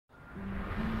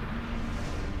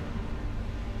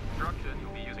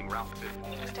Rabid.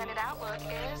 Extended outlook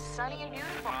is sunny and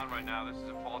beautiful. On right now, this is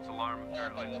a false alarm,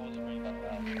 apparently.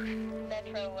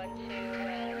 Metro 1-2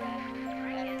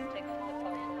 and 6 is a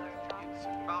false alarm. It's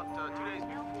about 2 days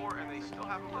before, and they still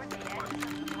haven't listed the question.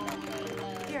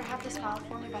 Here, have this file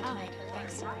for me by tonight.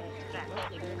 Thanks.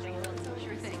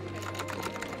 Sure thing.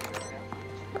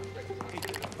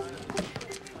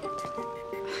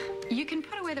 You can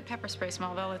put away the pepper spray,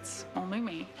 Smallville. It's only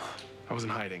me. I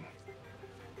wasn't hiding.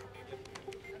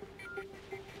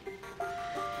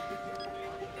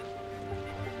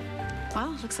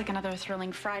 Well, looks like another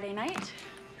thrilling Friday night.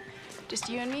 Just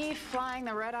you and me flying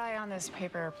the red eye on this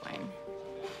paper airplane.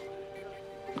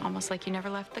 Almost like you never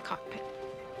left the cockpit.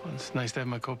 Well, it's nice to have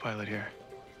my co-pilot here.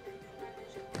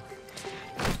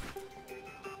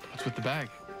 What's with the bag?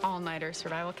 All-nighter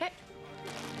survival kit.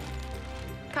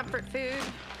 Comfort food,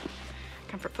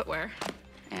 comfort footwear,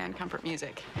 and comfort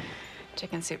music.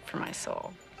 Chicken soup for my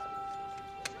soul.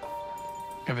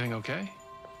 Everything okay?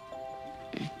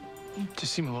 You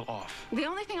just seem a little off. The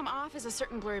only thing I'm off is a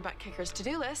certain blurry butt kicker's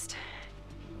to-do list.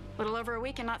 A little over a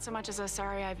week and not so much as a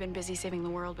sorry I've been busy saving the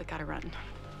world but gotta run.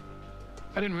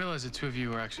 I didn't realize the two of you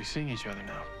were actually seeing each other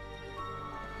now.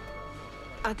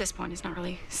 At this point, it's not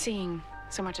really seeing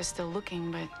so much as still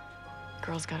looking, but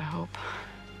girls gotta hope.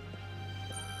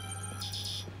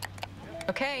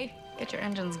 Okay, get your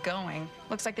engines going.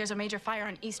 Looks like there's a major fire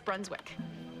on East Brunswick.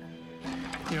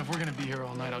 You know, if we're gonna be here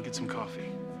all night, I'll get some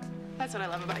coffee. That's what I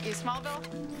love about you, Smallville.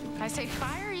 I say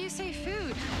fire, you say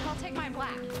food. I'll take my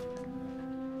black.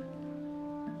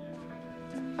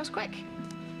 That was quick.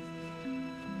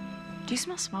 Do you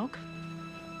smell smoke?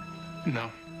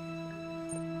 No.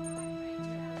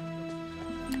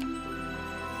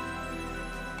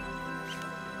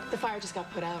 The fire just got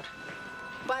put out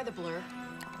by the blur.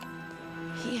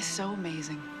 He is so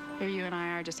amazing. Here you and I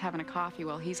are just having a coffee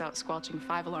while he's out squelching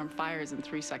 5-alarm fires in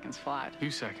 3 seconds flat.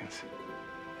 2 seconds.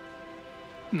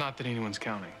 Not that anyone's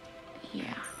counting.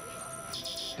 Yeah.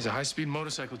 There's a high-speed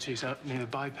motorcycle chase out near the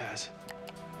bypass.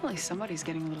 Well, at least somebody's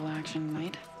getting a little action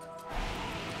tonight.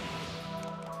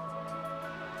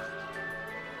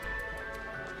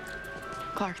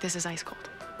 Clark, this is ice cold.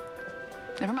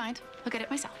 Never mind. I'll get it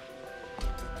myself.